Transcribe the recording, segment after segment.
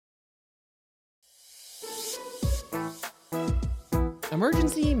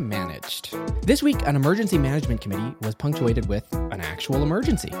Emergency managed. This week, an emergency management committee was punctuated with an actual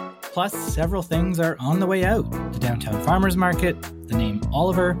emergency. Plus, several things are on the way out. The Downtown Farmers Market, the name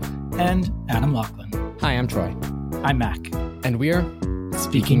Oliver, and Adam Lachlan. Hi, I'm Troy. I'm Mac. And we're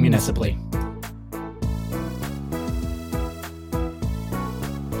Speaking Municipally.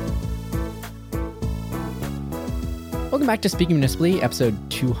 Welcome back to Speaking Municipally, episode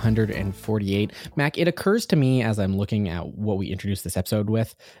 248. Mac, it occurs to me as I'm looking at what we introduced this episode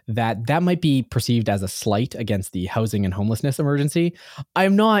with, that might be perceived as a slight against the housing and homelessness emergency.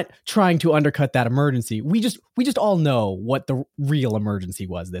 I'm not trying to undercut that emergency. We just all know what the real emergency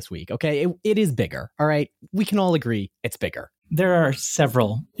was this week, okay? It is bigger, all right? We can all agree it's bigger. There are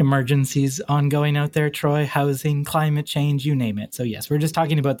several emergencies ongoing out there, Troy. Housing, climate change, you name it. So yes, we're just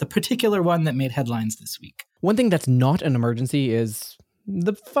talking about the particular one that made headlines this week. One thing that's not an emergency is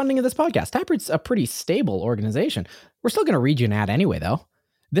the funding of this podcast. Taproot's a pretty stable organization. We're still going to read you an ad anyway, though.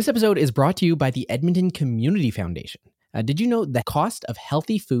 This episode is brought to you by the Edmonton Community Foundation. Did you know the cost of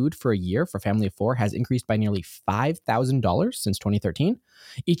healthy food for a year for a family of four has increased by nearly $5,000 since 2013?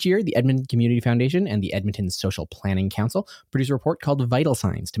 Each year, the Edmonton Community Foundation and the Edmonton Social Planning Council produce a report called Vital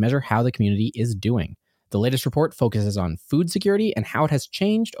Signs to measure how the community is doing. The latest report focuses on food security and how it has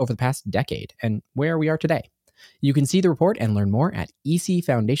changed over the past decade and where we are today. You can see the report and learn more at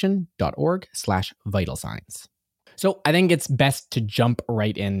ecfoundation.org/vitalsigns. So I think it's best to jump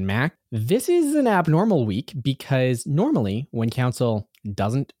right in, Mac. This is an abnormal week because normally when council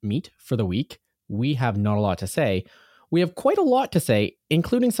doesn't meet for the week, we have not a lot to say. We have quite a lot to say,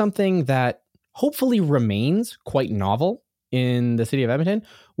 including something that hopefully remains quite novel in the city of Edmonton,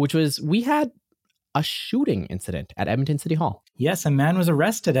 which was we had a shooting incident at Edmonton City Hall. Yes, a man was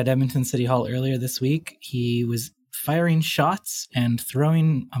arrested at Edmonton City Hall earlier this week. He was firing shots and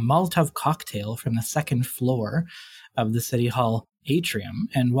throwing a Molotov cocktail from the second floor of the City Hall atrium.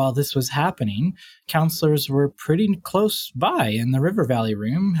 And while this was happening, councillors were pretty close by in the River Valley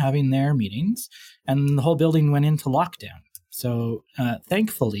room having their meetings, and the whole building went into lockdown. So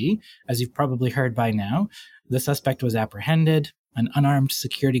thankfully, as you've probably heard by now, the suspect was apprehended. An unarmed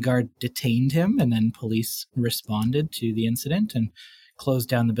security guard detained him, and then police responded to the incident and closed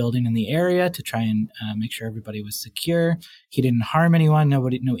down the building in the area to try and make sure everybody was secure. He didn't harm anyone.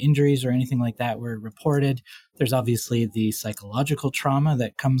 No injuries or anything like that were reported. There's obviously the psychological trauma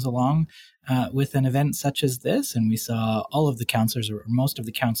that comes along with an event such as this. And we saw all of the councillors, or most of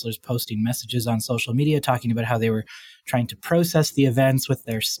the councillors, posting messages on social media talking about how they were trying to process the events with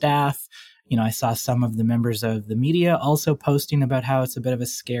their staff. You know, I saw some of the members of the media also posting about how it's a bit of a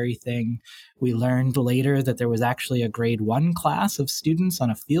scary thing. We learned later that there was actually a grade 1 class of students on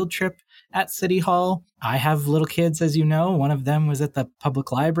a field trip at City Hall. I have little kids, as you know. One of them was at the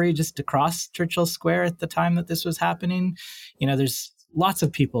public library just across Churchill Square at the time that this was happening. You know, there's lots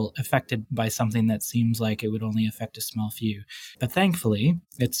of people affected by something that seems like it would only affect a small few. But thankfully,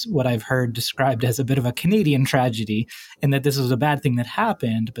 it's what I've heard described as a bit of a Canadian tragedy, in that this was a bad thing that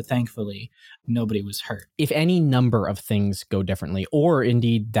happened, but thankfully, nobody was hurt. If any number of things go differently, or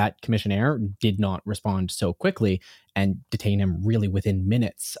indeed that commissioner did not respond so quickly and detain him really within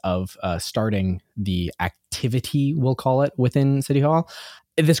minutes of starting the activity, we'll call it, within City Hall,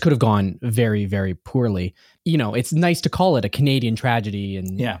 this could have gone very, very poorly. You know, it's nice to call it a Canadian tragedy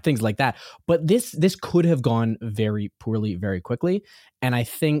and things like that, but this could have gone very poorly very quickly. And I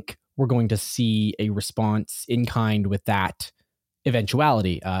think we're going to see a response in kind with that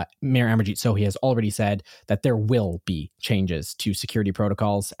eventuality. Mayor Amarjeet Sohi has already said that there will be changes to security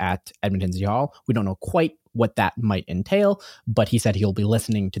protocols at Edmonton City Hall. We don't know quite what that might entail, but he said he'll be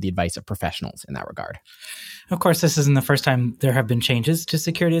listening to the advice of professionals in that regard. Of course, this isn't the first time there have been changes to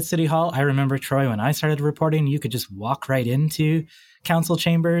security at City Hall. I remember, Troy, when I started reporting, you could just walk right into council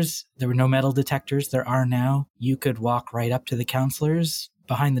chambers. There were no metal detectors. There are now. You could walk right up to the councillors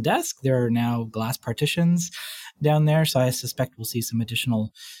behind the desk. There are now glass partitions down there, so I suspect we'll see some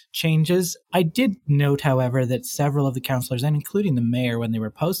additional changes. I did note, however, that several of the councillors, and including the mayor, when they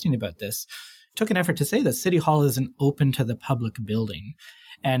were posting about this, took an effort to say that City Hall is an open to the public building.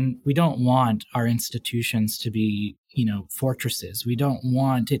 And we don't want our institutions to be, fortresses. We don't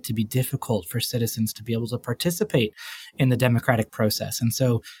want it to be difficult for citizens to be able to participate in the democratic process. And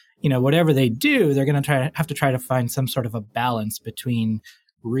so, whatever they do, they're going to have to try to find some sort of a balance between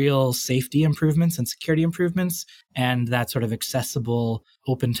real safety improvements and security improvements and that sort of accessible,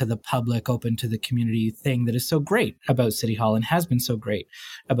 open to the public, open to the community thing that is so great about City Hall and has been so great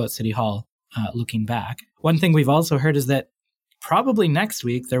about City Hall looking back. One thing we've also heard is that probably next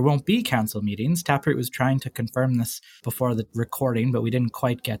week, there won't be council meetings. Taproot was trying to confirm this before the recording, but we didn't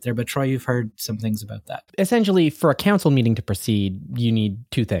quite get there. But Troy, you've heard some things about that. Essentially, for a council meeting to proceed, you need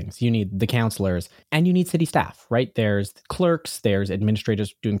two things. You need the councillors and you need city staff, right? There's clerks, there's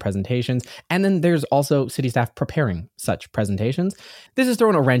administrators doing presentations, and then there's also city staff preparing such presentations. This has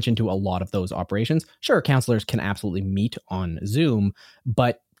thrown a wrench into a lot of those operations. Sure, councillors can absolutely meet on Zoom,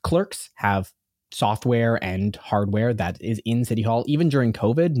 but clerks have software and hardware that is in City Hall. Even during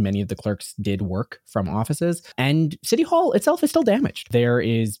COVID, many of the clerks did work from offices, and City Hall itself is still damaged. There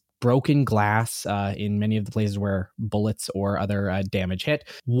is broken glass in many of the places where bullets or other damage hit.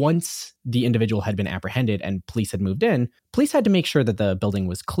 Once the individual had been apprehended and police had moved in, police had to make sure that the building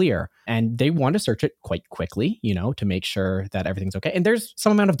was clear, and they want to search it quite quickly, to make sure that everything's okay. And there's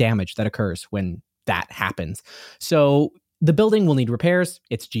some amount of damage that occurs when that happens. So the building will need repairs.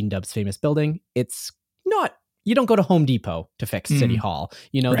 It's Gene Dub's famous building. It's not, you don't go to Home Depot to fix City Hall.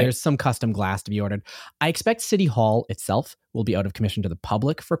 Right. There's some custom glass to be ordered. I expect City Hall itself will be out of commission to the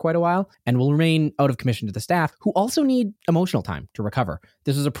public for quite a while and will remain out of commission to the staff, who also need emotional time to recover.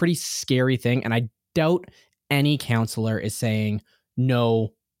 This is a pretty scary thing, and I doubt any councillor is saying,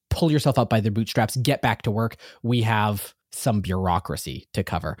 no, pull yourself up by the bootstraps, get back to work. We have some bureaucracy to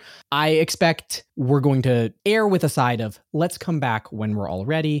cover. I expect we're going to err with a side of, let's come back when we're all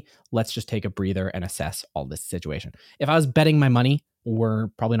ready. Let's just take a breather and assess all this situation. If I was betting my money, we're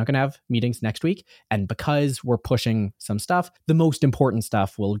probably not going to have meetings next week. And because we're pushing some stuff, the most important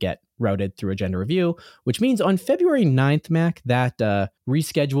stuff will get routed through agenda review, which means on February 9th, Mac, that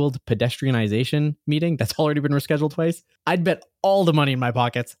rescheduled pedestrianization meeting that's already been rescheduled twice, I'd bet all the money in my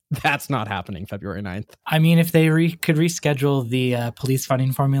pockets that's not happening February 9th. I mean, if they could reschedule the police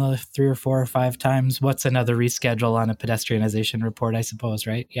funding formula 3 or 4 or 5 times, what's another reschedule on a pedestrianization report, I suppose,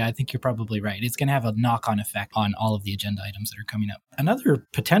 right? Yeah, I think you're probably right. It's going to have a knock-on effect on all of the agenda items that are coming up. Another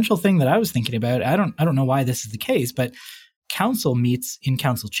potential thing that I was thinking about, I don't know why this is the case, but council meets in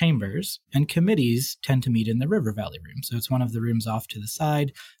council chambers and committees tend to meet in the River Valley room. So it's one of the rooms off to the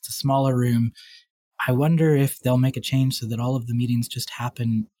side. It's a smaller room. I wonder if they'll make a change so that all of the meetings just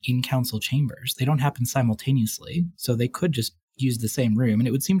happen in council chambers. They don't happen simultaneously, so they could just use the same room. And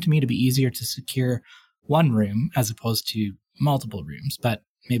it would seem to me to be easier to secure one room as opposed to multiple rooms. But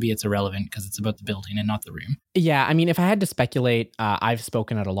maybe it's irrelevant because it's about the building and not the room. Yeah, I mean, if I had to speculate, I've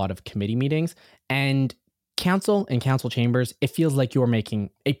spoken at a lot of committee meetings, and council and council chambers, it feels like you're making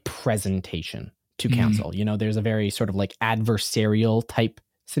a presentation to council. There's a very sort of like adversarial type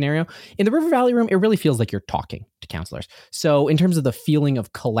scenario. In the River Valley room, it really feels like you're talking to councillors. So in terms of the feeling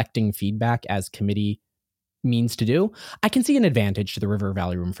of collecting feedback as committee means to do, I can see an advantage to the River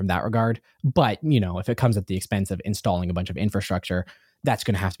Valley room from that regard. But, if it comes at the expense of installing a bunch of infrastructure, that's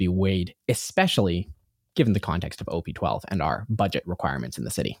going to have to be weighed, especially given the context of OP12 and our budget requirements in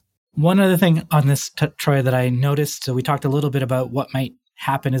the city. One other thing on this, Troy, that I noticed, so we talked a little bit about what might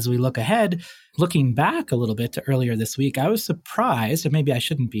happen as we look ahead. Looking back a little bit to earlier this week, I was surprised, and maybe I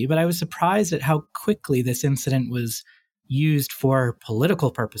shouldn't be, but I was surprised at how quickly this incident was used for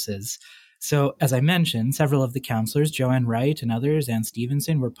political purposes. So, as I mentioned, several of the councillors, Joanne Wright and others, Ann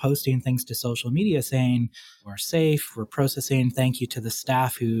Stevenson, were posting things to social media saying, we're safe, we're processing, thank you to the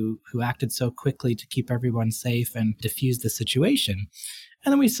staff who acted so quickly to keep everyone safe and diffuse the situation.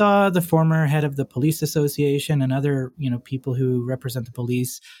 And then we saw the former head of the police association and other, people who represent the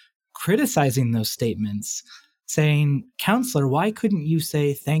police criticizing those statements, saying, "Counselor, why couldn't you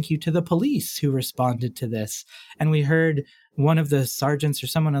say thank you to the police who responded to this?" And we heard one of the sergeants or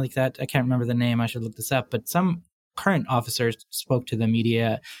someone like that, I can't remember the name, I should look this up, but some current officers spoke to the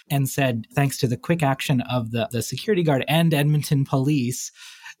media and said, thanks to the quick action of the security guard and Edmonton police,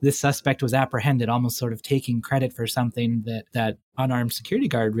 this suspect was apprehended, almost sort of taking credit for something that unarmed security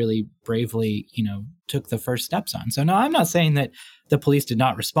guard really bravely, took the first steps on. So no, I'm not saying that the police did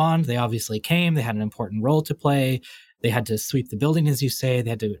not respond. They obviously came. They had an important role to play. They had to sweep the building, as you say. They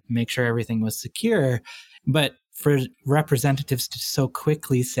had to make sure everything was secure. But for representatives to so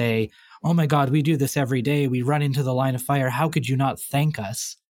quickly say, oh my God, we do this every day. We run into the line of fire. How could you not thank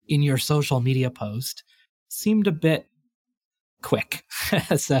us in your social media post? Seemed a bit quick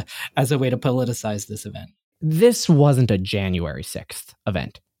as a way to politicize this event. This wasn't a January 6th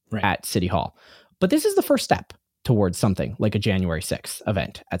event at City Hall, but this is the first step towards something like a January 6th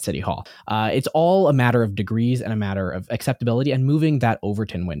event at City Hall. It's all a matter of degrees and a matter of acceptability and moving that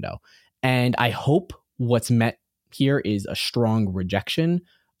Overton window. And I hope what's met here is a strong rejection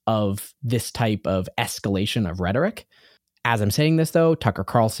of this type of escalation of rhetoric. As I'm saying this, though, Tucker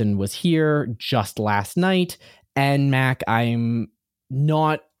Carlson was here just last night. And Mac, I'm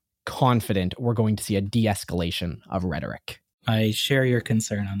not confident we're going to see a de-escalation of rhetoric I share your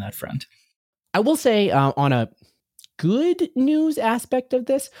concern on that front. I will say on a good news aspect of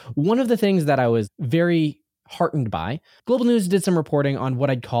this, one of the things that I was very heartened by, Global News did some reporting on what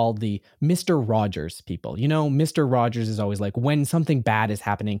I'd call the Mr. Rogers people. You know, Mr. Rogers is always like, when something bad is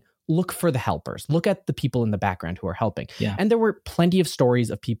happening, look for the helpers. Look at the people in the background who are helping. Yeah. And there were plenty of stories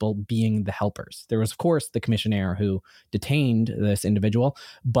of people being the helpers. There was, of course, the commissioner who detained this individual,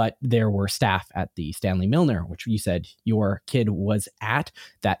 but there were staff at the Stanley Milner, which you said your kid was at,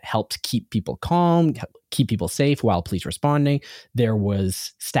 that helped keep people calm, keep people safe while police responding. There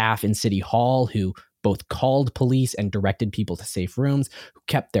was staff in City Hall who both called police and directed people to safe rooms, who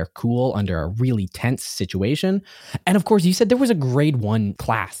kept their cool under a really tense situation. And of course, you said there was a grade 1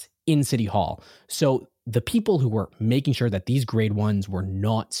 class in City Hall. So the people who were making sure that these grade 1s were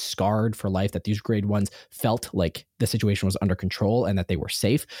not scarred for life, that these grade 1s felt like the situation was under control and that they were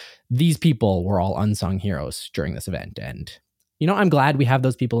safe, these people were all unsung heroes during this event. And, you know, I'm glad we have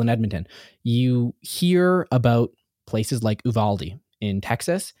those people in Edmonton. You hear about places like Uvalde in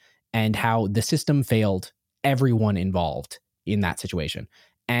Texas and how the system failed everyone involved in that situation.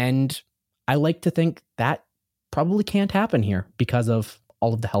 And I like to think that probably can't happen here because of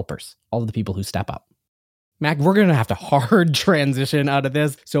all of the helpers, all of the people who step up. Mac, we're going to have to hard transition out of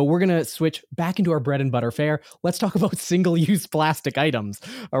this. So we're going to switch back into our bread and butter fare. Let's talk about single-use plastic items.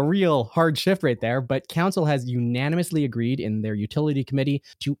 A real hard shift right there. But council has unanimously agreed in their utility committee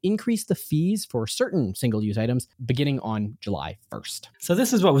to increase the fees for certain single-use items beginning on July 1st. So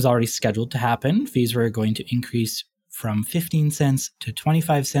this is what was already scheduled to happen. Fees were going to increase from 15 cents to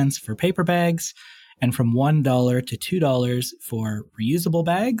 25 cents for paper bags and from $1 to $2 for reusable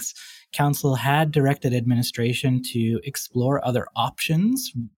bags. Council had directed administration to explore other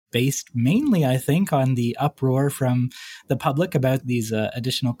options based mainly, I think, on the uproar from the public about these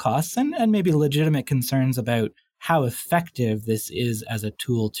additional costs and maybe legitimate concerns about how effective this is as a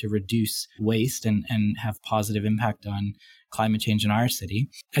tool to reduce waste and have positive impact on climate change in our city.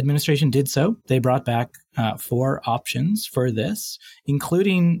 Administration did so. They brought back 4 options for this,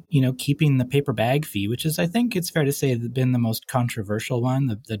 including, keeping the paper bag fee, which is, I think it's fair to say, been the most controversial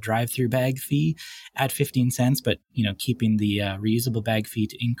one, the drive-through bag fee at 15 cents, but, keeping the reusable bag fee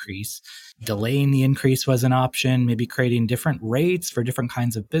to increase. Delaying the increase was an option, maybe creating different rates for different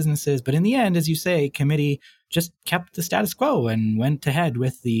kinds of businesses. But in the end, as you say, committee just kept the status quo and went ahead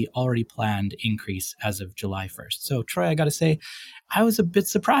with the already planned increase as of July 1st. So, Troy, I got to say, I was a bit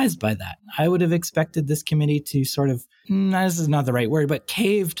surprised by that. I would have expected this committee to sort of, this is not the right word, but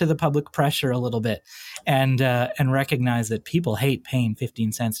cave to the public pressure a little bit and recognize that people hate paying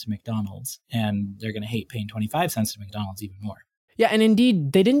 15 cents to McDonald's, and they're going to hate paying 25 cents to McDonald's even more. Yeah, and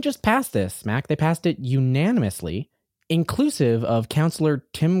indeed, they didn't just pass this, Mac. They passed it unanimously, inclusive of Councillor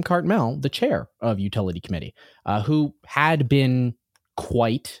Tim Cartmel, the chair of Utility Committee, who had been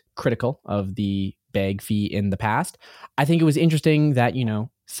quite critical of the bag fee in the past. I think it was interesting that,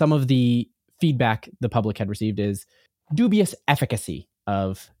 some of the feedback the public had received is dubious efficacy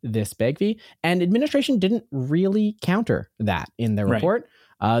of this bag fee, and administration didn't really counter that in their report.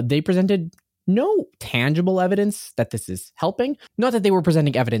 They presented no tangible evidence that this is helping. Not that they were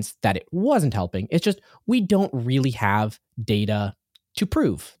presenting evidence that it wasn't helping. It's just we don't really have data to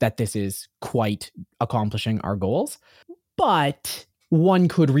prove that this is quite accomplishing our goals. But one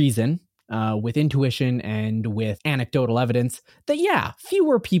could reason with intuition and with anecdotal evidence that,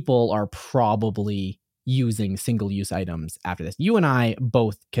 fewer people are probably using single-use items after this. You and I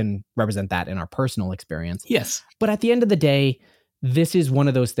both can represent that in our personal experience. Yes. But at the end of the day, this is one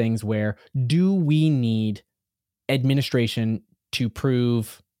of those things where, do we need administration to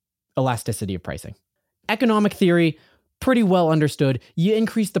prove elasticity of pricing? Economic theory, pretty well understood. You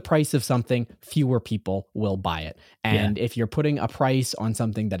increase the price of something, fewer people will buy it. And if you're putting a price on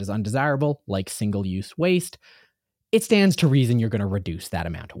something that is undesirable, like single-use waste, it stands to reason you're going to reduce that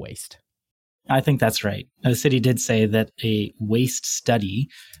amount of waste. I think that's right. The city did say that a waste study,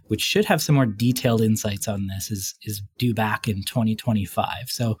 which should have some more detailed insights on this, is due back in 2025.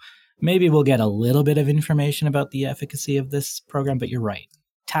 So maybe we'll get a little bit of information about the efficacy of this program, but you're right.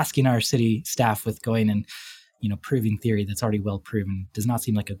 Tasking our city staff with going and, proving theory that's already well proven does not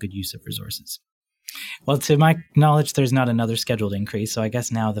seem like a good use of resources. Well, to my knowledge, there's not another scheduled increase. So I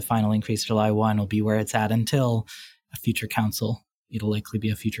guess now the final increase July 1 will be where it's at until a future council. It'll likely be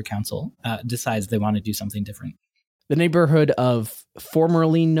a future council, decides they want to do something different. The neighborhood of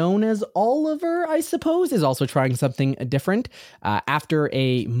formerly known as Oliver, I suppose, is also trying something different. After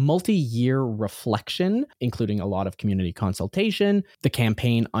a multi-year reflection, including a lot of community consultation, the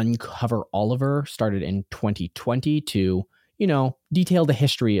campaign Uncover Oliver started in 2020 to, detail the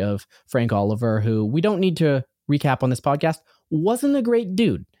history of Frank Oliver, who we don't need to recap on this podcast, wasn't a great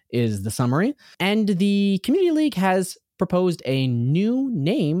dude, is the summary. And the Community League has proposed a new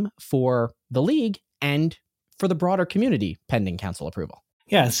name for the league and for the broader community pending council approval.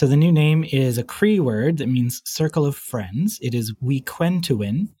 Yeah, so the new name is a Cree word that means circle of friends. It is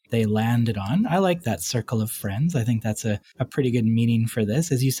Weequentewin they landed on. I like that circle of friends. I think that's a pretty good meaning for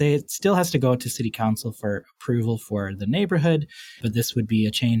this. As you say, it still has to go to City Council for approval for the neighborhood, but this would be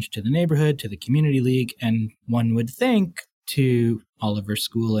a change to the neighborhood, to the Community League, and one would think to Oliver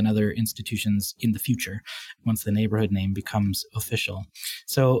School and other institutions in the future once the neighborhood name becomes official.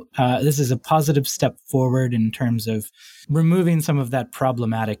 So this is a positive step forward in terms of removing some of that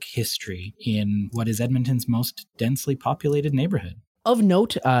problematic history in what is Edmonton's most densely populated neighborhood. Of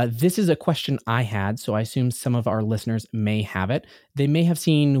note, this is a question I had, so I assume some of our listeners may have it. They may have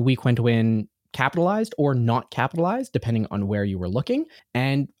seen Weequentewin capitalized or not capitalized, depending on where you were looking.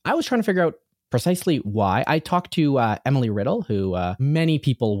 And I was trying to figure out precisely why. I talked to Emily Riddle, who many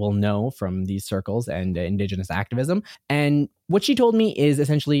people will know from these circles and Indigenous activism. And what she told me is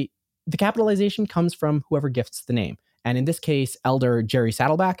essentially the capitalization comes from whoever gifts the name. And in this case, Elder Jerry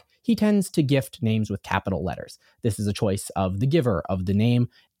Saddleback, he tends to gift names with capital letters. This is a choice of the giver of the name.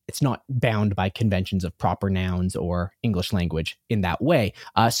 It's not bound by conventions of proper nouns or English language in that way.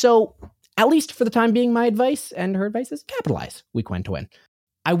 So at least for the time being, my advice and her advice is capitalize Weequentewin.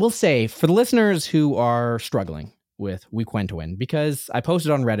 I will say, for the listeners who are struggling with Weequentewin, because I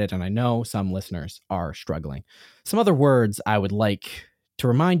posted on Reddit and I know some listeners are struggling, some other words I would like to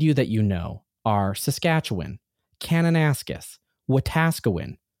remind you that you know are Saskatchewan, Kananaskis,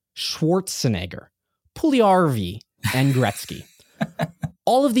 Wetaskiwin, Schwarzenegger, Puljujarvi, and Gretzky.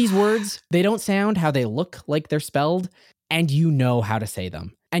 All of these words, they don't sound how they look like they're spelled, and you know how to say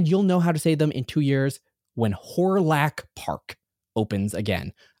them. And you'll know how to say them in 2 years when Hawrelak Park opens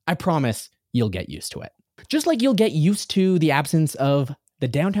again. I promise you'll get used to it. Just like you'll get used to the absence of the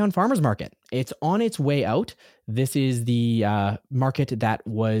downtown farmers market. It's on its way out. This is the market that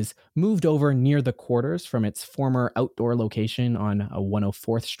was moved over near the quarters from its former outdoor location on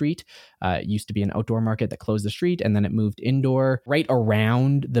 104th Street. It used to be an outdoor market that closed the street, and then it moved indoor right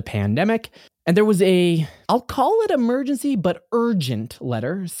around the pandemic. And there was I'll call it emergency, but urgent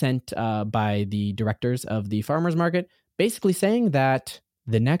letter sent by the directors of the farmers market, basically saying that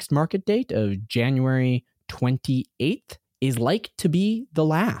the next market date of January 28th is like to be the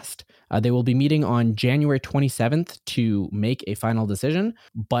last. They will be meeting on January 27th to make a final decision,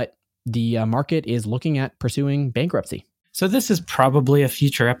 but the market is looking at pursuing bankruptcy. So this is probably a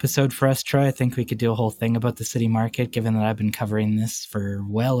future episode for us, Troy. I think we could do a whole thing about the city market, given that I've been covering this for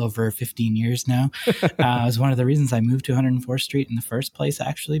well over 15 years now. It was one of the reasons I moved to 104th Street in the first place,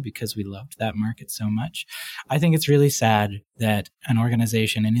 actually, because we loved that market so much. I think it's really sad that an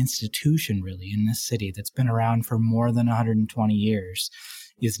organization, an institution really in this city that's been around for more than 120 years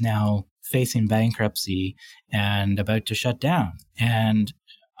is now facing bankruptcy and about to shut down. And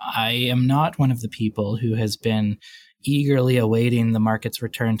I am not one of the people who has been eagerly awaiting the market's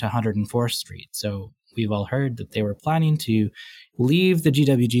return to 104th Street. So we've all heard that they were planning to leave the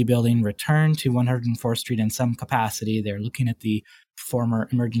GWG building, return to 104th Street in some capacity. They're looking at the former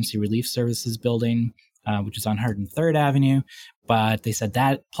Emergency Relief Services building, which is on 103rd Avenue. But they said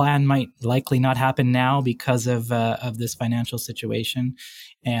that plan might likely not happen now because of this financial situation.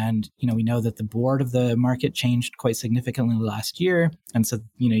 And, we know that the board of the market changed quite significantly last year. And so,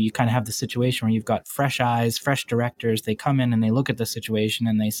 you kind of have the situation where you've got fresh eyes, fresh directors. They come in and they look at the situation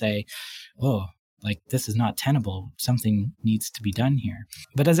and they say, oh, this is not tenable. Something needs to be done here.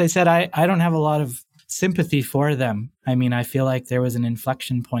 But as I said, I don't have a lot of sympathy for them. I mean, I feel like there was an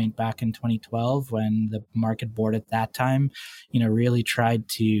inflection point back in 2012 when the market board at that time, really tried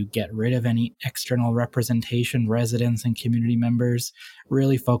to get rid of any external representation, residents and community members,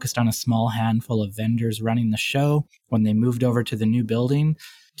 really focused on a small handful of vendors running the show. When they moved over to the new building,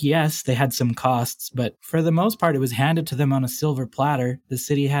 yes, they had some costs, but for the most part, it was handed to them on a silver platter. The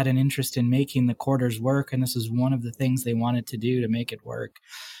city had an interest in making the quarters work, and this is one of the things they wanted to do to make it work.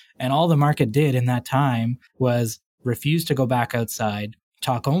 And all the market did in that time was refuse to go back outside,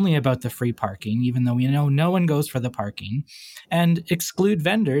 talk only about the free parking, even though we know no one goes for the parking, and exclude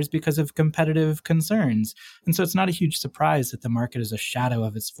vendors because of competitive concerns. And so it's not a huge surprise that the market is a shadow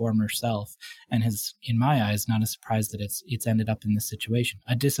of its former self, and has, in my eyes, not a surprise that it's ended up in this situation.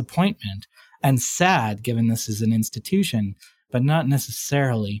 A disappointment, and sad given this is an institution, but not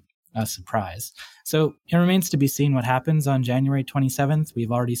necessarily a surprise. So it remains to be seen what happens on January 27th.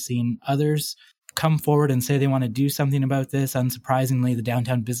 We've already seen others come forward and say they want to do something about this. Unsurprisingly, the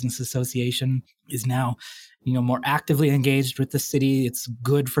Downtown Business Association is now, more actively engaged with the city. It's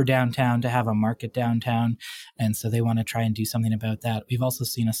good for downtown to have a market downtown. And so they want to try and do something about that. We've also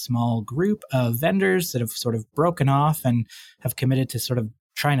seen a small group of vendors that have sort of broken off and have committed to sort of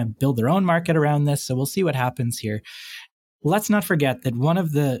trying to build their own market around this. So we'll see what happens here. Let's not forget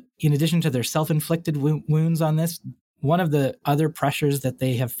that in addition to their self-inflicted wounds on this, one of the other pressures that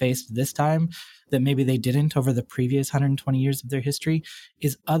they have faced this time that maybe they didn't over the previous 120 years of their history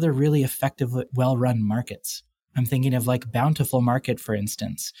is other really effective, well-run markets. I'm thinking of like Bountiful Market, for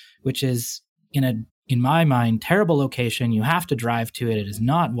instance, which is in my mind, terrible location. You have to drive to it. It is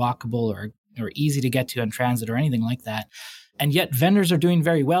not walkable or easy to get to on transit or anything like that. And yet vendors are doing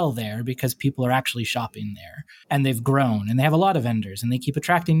very well there because people are actually shopping there, and they've grown and they have a lot of vendors and they keep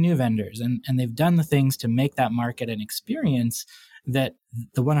attracting new vendors, and they've done the things to make that market an experience that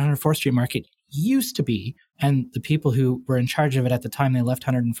the 104th Street market used to be. And the people who were in charge of it at the time they left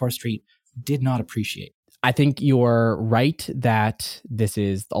 104th Street did not appreciate. I think you're right that this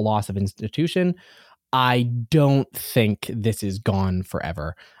is a loss of institution. I don't think this is gone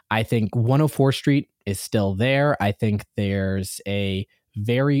forever. I think 104th Street is still there. I think there's a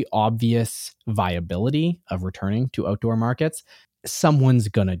very obvious viability of returning to outdoor markets. Someone's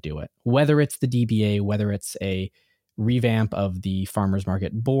going to do it, whether it's the DBA, whether it's a revamp of the Farmers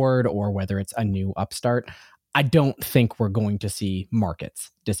Market Board, or whether it's a new upstart. I don't think we're going to see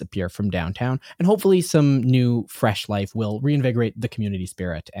markets disappear from downtown. And hopefully some new fresh life will reinvigorate the community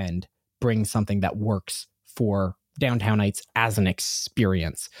spirit and bring something that works for downtownites as an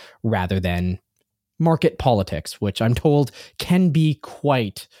experience rather than market politics, which I'm told can be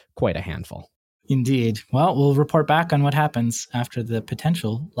quite a handful. Indeed. Well, we'll report back on what happens after the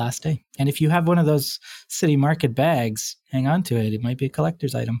potential last day. And if you have one of those city market bags, hang on to it. It might be a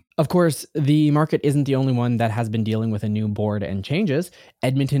collector's item. Of course, the market isn't the only one that has been dealing with a new board and changes.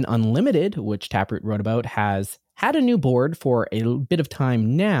 Edmonton Unlimited, which Taproot wrote about, has had a new board for a bit of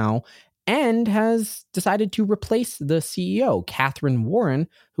time now, and has decided to replace the CEO, Catherine Warren,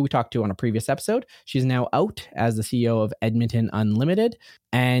 who we talked to on a previous episode. She's now out as the CEO of Edmonton Unlimited,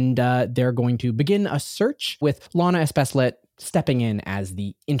 and they're going to begin a search with Lana Espeslet stepping in as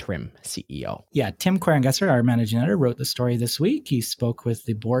the interim CEO. Yeah, Tim Querengesser, our managing editor, wrote the story this week. He spoke with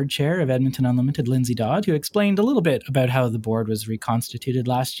the board chair of Edmonton Unlimited, Lindsay Dodd, who explained a little bit about how the board was reconstituted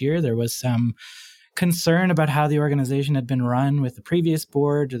last year. There was some concern about how the organization had been run with the previous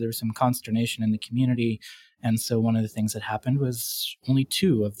board. There was some consternation in the community. And so one of the things that happened was only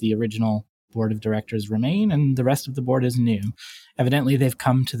 2 of the original board of directors remain, and the rest of the board is new. Evidently, they've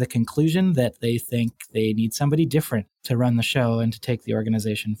come to the conclusion that they think they need somebody different to run the show and to take the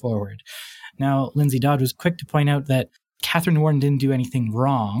organization forward. Now, Lindsay Dodd was quick to point out that Catherine Warren didn't do anything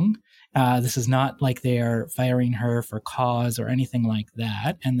wrong. This is not like they are firing her for cause or anything like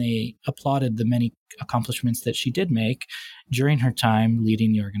that. And they applauded the many accomplishments that she did make during her time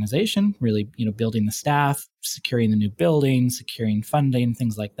leading the organization, really, building the staff, securing the new building, securing funding,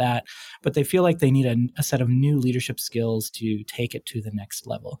 things like that. But they feel like they need a set of new leadership skills to take it to the next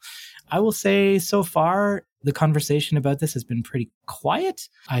level. I will say so far, the conversation about this has been pretty quiet.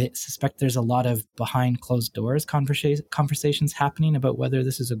 I suspect there's a lot of behind closed doors conversations happening about whether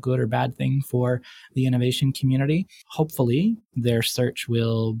this is a good or bad thing for the innovation community. Hopefully, their search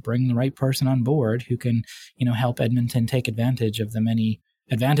will bring the right person on board who can, help Edmonton take advantage of the many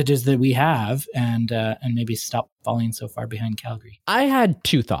advantages that we have and maybe stop falling so far behind Calgary. I had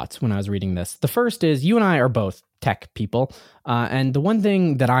 2 thoughts when I was reading this. The first is you and I are both tech people. And the one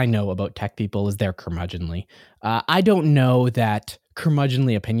thing that I know about tech people is they're curmudgeonly. I don't know that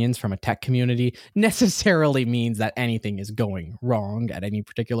curmudgeonly opinions from a tech community necessarily means that anything is going wrong at any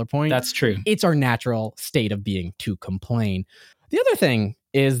particular point. That's true. It's our natural state of being to complain. The other thing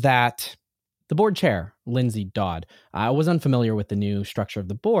is that the board chair, Lindsay Dodd, I was unfamiliar with the new structure of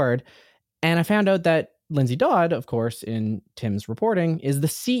the board, and I found out that Lindsay Dodd, of course, in Tim's reporting, is the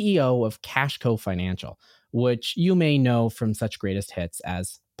CEO of Cashco Financial, which you may know from such greatest hits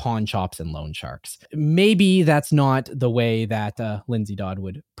as Pawn Shops and Loan Sharks. Maybe that's not the way that Lindsay Dodd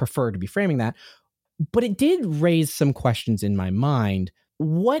would prefer to be framing that, but it did raise some questions in my mind.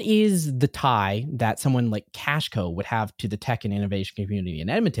 What is the tie that someone like Cashco would have to the tech and innovation community in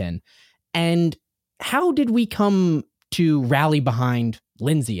Edmonton? And how did we come to rally behind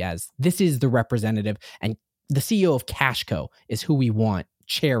Lindsay as this is the representative and the CEO of Cashco is who we want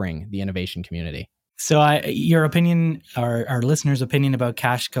chairing the innovation community? So your opinion, our listeners' opinion about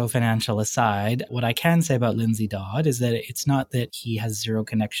Cashco Financial aside, what I can say about Lindsay Dodd is that it's not that he has zero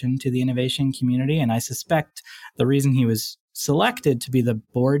connection to the innovation community. And I suspect the reason he was selected to be the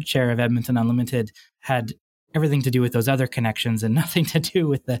board chair of Edmonton Unlimited had everything to do with those other connections and nothing to do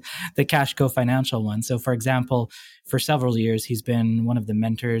with the Cashco financial one. So, for example, for several years, he's been one of the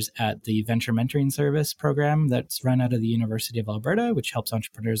mentors at the Venture Mentoring Service program that's run out of the University of Alberta, which helps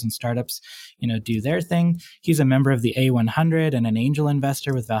entrepreneurs and startups, do their thing. He's a member of the A100 and an angel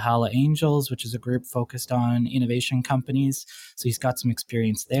investor with Valhalla Angels, which is a group focused on innovation companies. So he's got some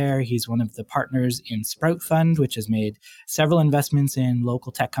experience there. He's one of the partners in Sprout Fund, which has made several investments in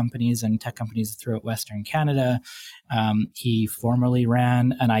local tech companies and tech companies throughout Western Canada. He formerly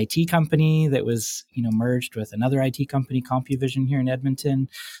ran an IT company that was, merged with another IT company, CompuVision, here in Edmonton.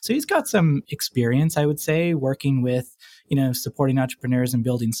 So he's got some experience, I would say, working with, supporting entrepreneurs and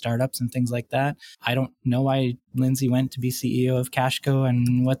building startups and things like that. I don't know why Lindsay went to be CEO of Cashco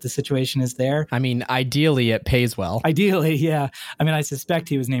and what the situation is there. I mean, ideally, it pays well. Ideally, yeah. I mean, I suspect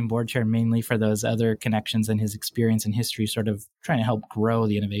he was named board chair mainly for those other connections and his experience and history sort of trying to help grow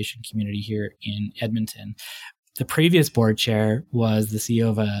the innovation community here in Edmonton. The previous board chair was the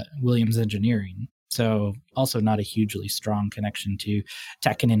CEO of Williams Engineering. So also not a hugely strong connection to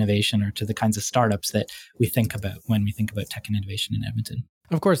tech and innovation or to the kinds of startups that we think about when we think about tech and innovation in Edmonton.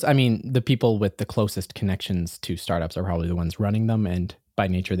 Of course, I mean, the people with the closest connections to startups are probably the ones running them. And by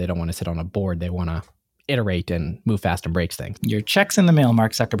nature, they don't want to sit on a board. They want to iterate and move fast and breaks things. Your check's in the mail,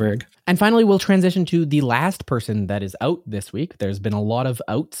 Mark Zuckerberg. And finally, we'll transition to the last person that is out this week. There's been a lot of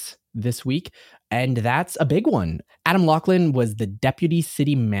outs this week, and that's a big one. Adam Laughlin was the deputy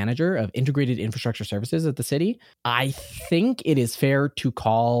city manager of integrated infrastructure services at the city. I think it is fair to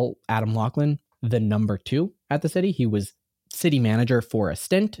call Adam Laughlin the number 2 at the city. He was city manager for a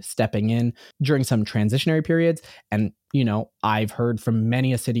stint, stepping in during some transitionary periods. And, I've heard from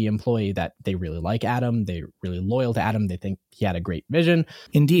many a city employee that they really like Adam. They're really loyal to Adam. They think he had a great vision.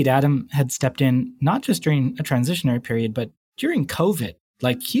 Indeed, Adam had stepped in not just during a transitionary period, but during COVID.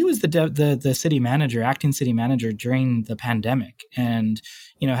 Like he was the city manager, acting city manager during the pandemic and,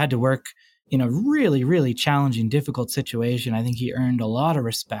 had to work in a really, really challenging, difficult situation. I think he earned a lot of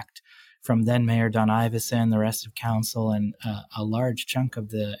respect from then Mayor Don Iveson, the rest of council, and a large chunk of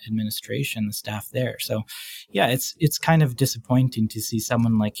the administration, the staff there. So, yeah, it's kind of disappointing to see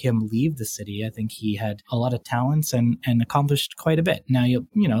someone like him leave the city. I think he had a lot of talents and accomplished quite a bit. Now,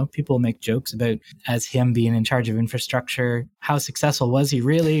 people make jokes about as him being in charge of infrastructure, how successful was he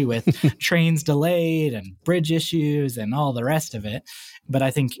really with trains delayed and bridge issues and all the rest of it. But I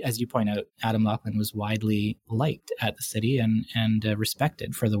think, as you point out, Adam Laughlin was widely liked at the city and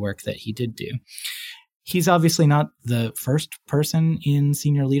respected for the work that he did do. He's obviously not the first person in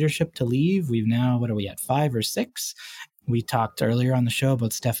senior leadership to leave. We've now, what are we at, 5 or 6? We talked earlier on the show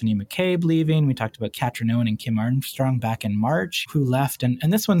about Stephanie McCabe leaving. We talked about Katrin Owen and Kim Armstrong back in March, who left. And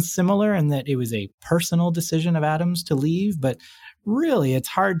this one's similar in that it was a personal decision of Adam's to leave. But really, it's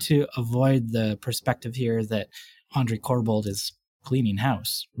hard to avoid the perspective here that Andre Corbould is cleaning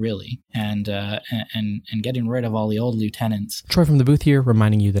house, really, and getting rid of all the old lieutenants. Troy from the booth here,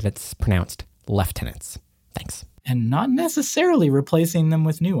 reminding you that it's pronounced lieutenants. Thanks. And not necessarily replacing them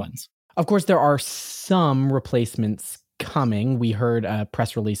with new ones. Of course, there are some replacements coming. We heard a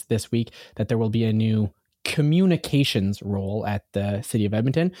press release this week that there will be a new communications role at the city of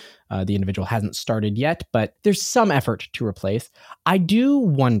Edmonton. The individual hasn't started yet, but there's some effort to replace. I do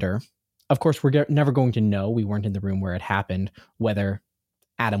wonder, of course, we're never going to know, we weren't in the room where it happened, whether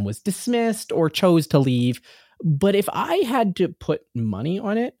Adam was dismissed or chose to leave. But if I had to put money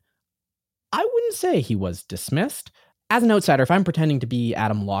on it, I wouldn't say he was dismissed. As an outsider, if I'm pretending to be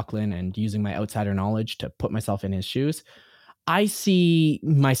Adam Laughlin and using my outsider knowledge to put myself in his shoes, I see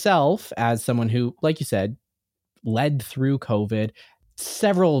myself as someone who, like you said, led through COVID,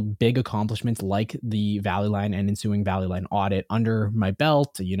 several big accomplishments like the Valley Line and ensuing Valley Line audit under my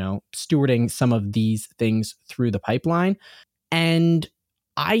belt, stewarding some of these things through the pipeline. And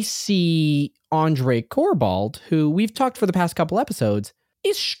I see Andre Corbould, who we've talked for the past couple episodes,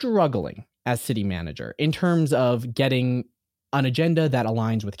 is struggling as city manager in terms of getting an agenda that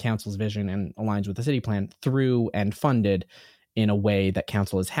aligns with council's vision and aligns with the city plan through and funded in a way that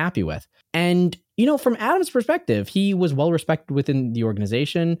council is happy with. And, from Adam's perspective, he was well respected within the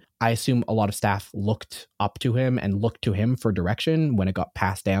organization. I assume a lot of staff looked up to him and looked to him for direction when it got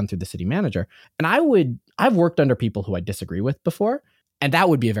passed down through the city manager. And I've worked under people who I disagree with before, and that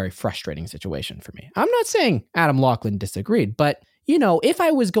would be a very frustrating situation for me. I'm not saying Adam Laughlin disagreed, but if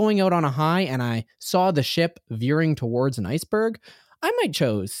I was going out on a high and I saw the ship veering towards an iceberg, I might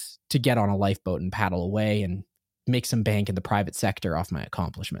choose to get on a lifeboat and paddle away and make some bank in the private sector off my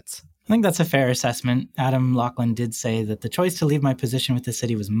accomplishments. I think that's a fair assessment. Adam Laughlin did say that the choice to leave my position with the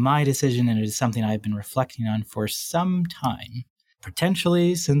city was my decision, and it is something I've been reflecting on for some time.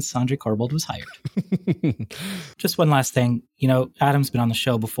 Potentially since Andre Corbould was hired. Just one last thing. Adam's been on the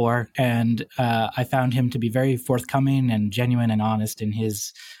show before, and I found him to be very forthcoming and genuine and honest in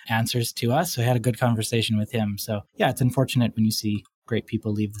his answers to us. So I had a good conversation with him. So yeah, it's unfortunate when you see great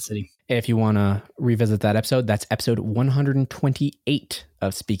people leave the city. If you want to revisit that episode, that's episode 128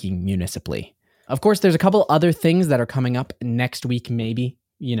 of Speaking Municipally. Of course, there's a couple other things that are coming up next week, maybe,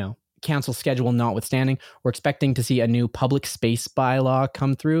 council schedule notwithstanding. We're expecting to see a new public space bylaw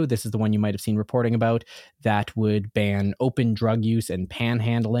come through. This is the one you might have seen reporting about that would ban open drug use and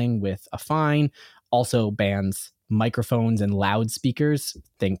panhandling with a fine. Also bans microphones and loudspeakers.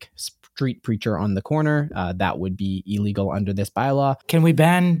 Think street preacher on the corner. That would be illegal under this bylaw. Can we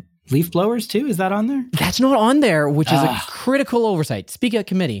ban leaf blowers too? Is that on there? That's not on there, which is a critical oversight. Speak at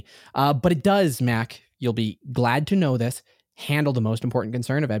committee. But it does, Mac, you'll be glad to know this, handle the most important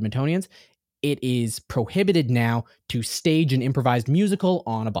concern of Edmontonians. It is prohibited now to stage an improvised musical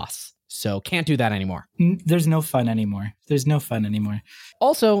on a bus. So can't do that anymore. There's no fun anymore.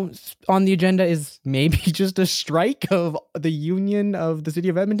 Also on the agenda is maybe just a strike of the union of the city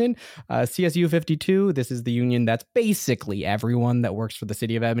of Edmonton, CSU 52. This is the union that's basically everyone that works for the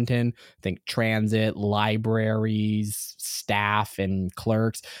city of Edmonton. Think transit, libraries, staff, and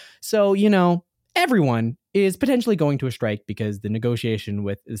clerks. So, everyone is potentially going to a strike because the negotiation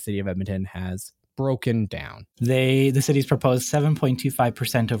with the city of Edmonton has broken down. The city's proposed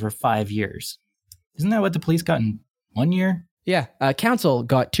 7.25% over 5 years. Isn't that what the police got in 1 year? Yeah, council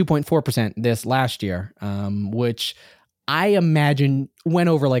got 2.4% this last year, which I imagine went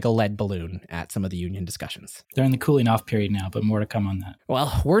over like a lead balloon at some of the union discussions. They're in the cooling off period now, but more to come on that.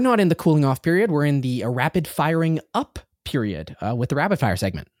 Well, we're not in the cooling off period. We're in the rapid firing up period with the rapid fire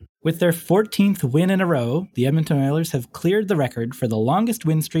segment. With their 14th win in a row, the Edmonton Oilers have cleared the record for the longest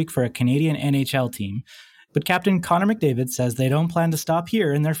win streak for a Canadian NHL team. But Captain Connor McDavid says they don't plan to stop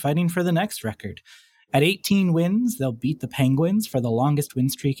here and they're fighting for the next record. At 18 wins, they'll beat the Penguins for the longest win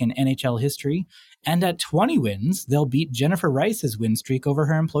streak in NHL history. And at 20 wins, they'll beat Jennifer Rice's win streak over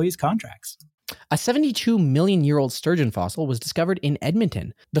her employees' contracts. A 72-million-year-old sturgeon fossil was discovered in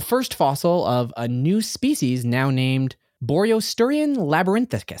Edmonton, the first fossil of a new species now named Boreosturion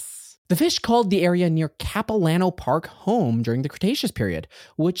labyrinthicus. The fish called the area near Capilano Park home during the Cretaceous period,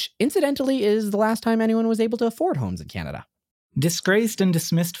 which incidentally is the last time anyone was able to afford homes in Canada. Disgraced and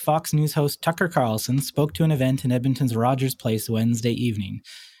dismissed Fox News host Tucker Carlson spoke to an event in Edmonton's Rogers Place Wednesday evening.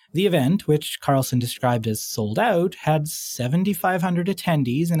 The event, which Carlson described as sold out, had 7,500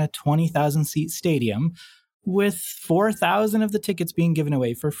 attendees in a 20,000-seat stadium, with 4,000 of the tickets being given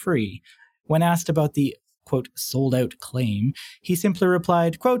away for free. When asked about the quote, sold out claim, he simply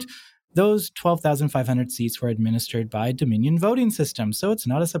replied, quote, those 12,500 seats were administered by Dominion Voting System, so it's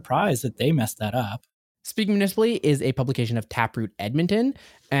not a surprise that they messed that up. Speaking Municipally is a publication of Taproot Edmonton,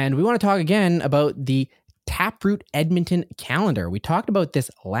 and we want to talk again about the Taproot Edmonton calendar. We talked about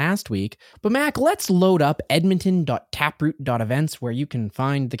this last week, but Mac, let's load up edmonton.taproot.events where you can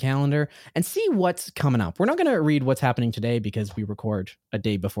find the calendar and see what's coming up. We're not going to read what's happening today because we record a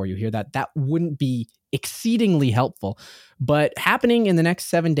day before you hear that. That wouldn't be exceedingly helpful. But happening in the next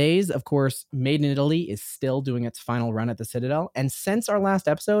 7 days, of course, Made in Italy is still doing its final run at the Citadel. And since our last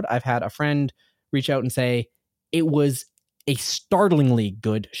episode, I've had a friend reach out and say it was a startlingly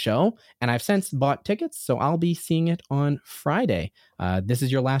good show, and I've since bought tickets, so I'll be seeing it on Friday. This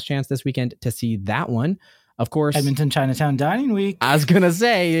is your last chance this weekend to see that one. Of course, Edmonton Chinatown Dining Week. I was going to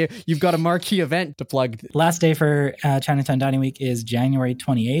say, you've got a marquee event to plug. Last day for Chinatown Dining Week is January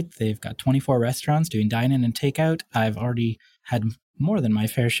 28th. They've got 24 restaurants doing dine-in and takeout. I've already had more than my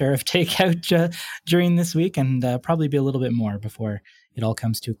fair share of takeout during this week, and probably be a little bit more before it all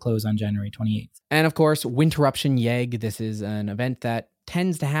comes to a close on January 28th. And of course, Winterruption Yeg. This is an event that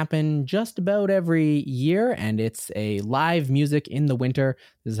tends to happen just about every year, and it's a live music in the winter.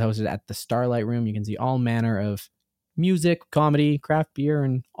 This is hosted at the Starlight Room. You can see all manner of music, comedy, craft beer,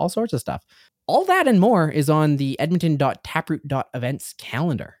 and all sorts of stuff. All that and more is on the edmonton.taproot.events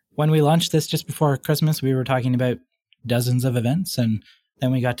calendar. When we launched this just before Christmas, we were talking about dozens of events, and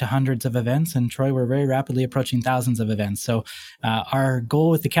then we got to hundreds of events, and Troy, we're very rapidly approaching thousands of events. So our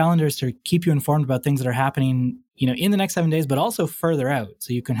goal with the calendar is to keep you informed about things that are happening, in the next 7 days, but also further out,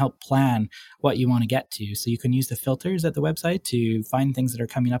 so you can help plan what you want to get to. So you can use the filters at the website to find things that are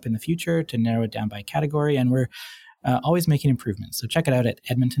coming up in the future, to narrow it down by category. And we're always making improvements. So check it out at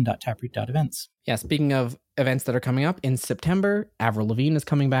edmonton.taproot.events. Yeah, speaking of events that are coming up, in September, Avril Lavigne is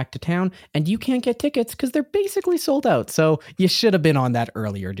coming back to town, and you can't get tickets because they're basically sold out. So you should have been on that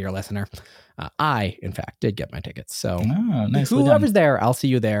earlier, dear listener. I, in fact, did get my tickets. So whoever's there, I'll see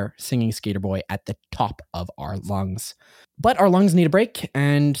you there singing Skater Boy at the top of our lungs. But our lungs need a break,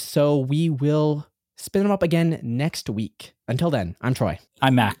 and so we will spin them up again next week. Until then, I'm Troy.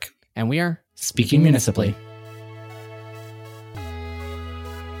 I'm Mac. And we are Speaking Municipally.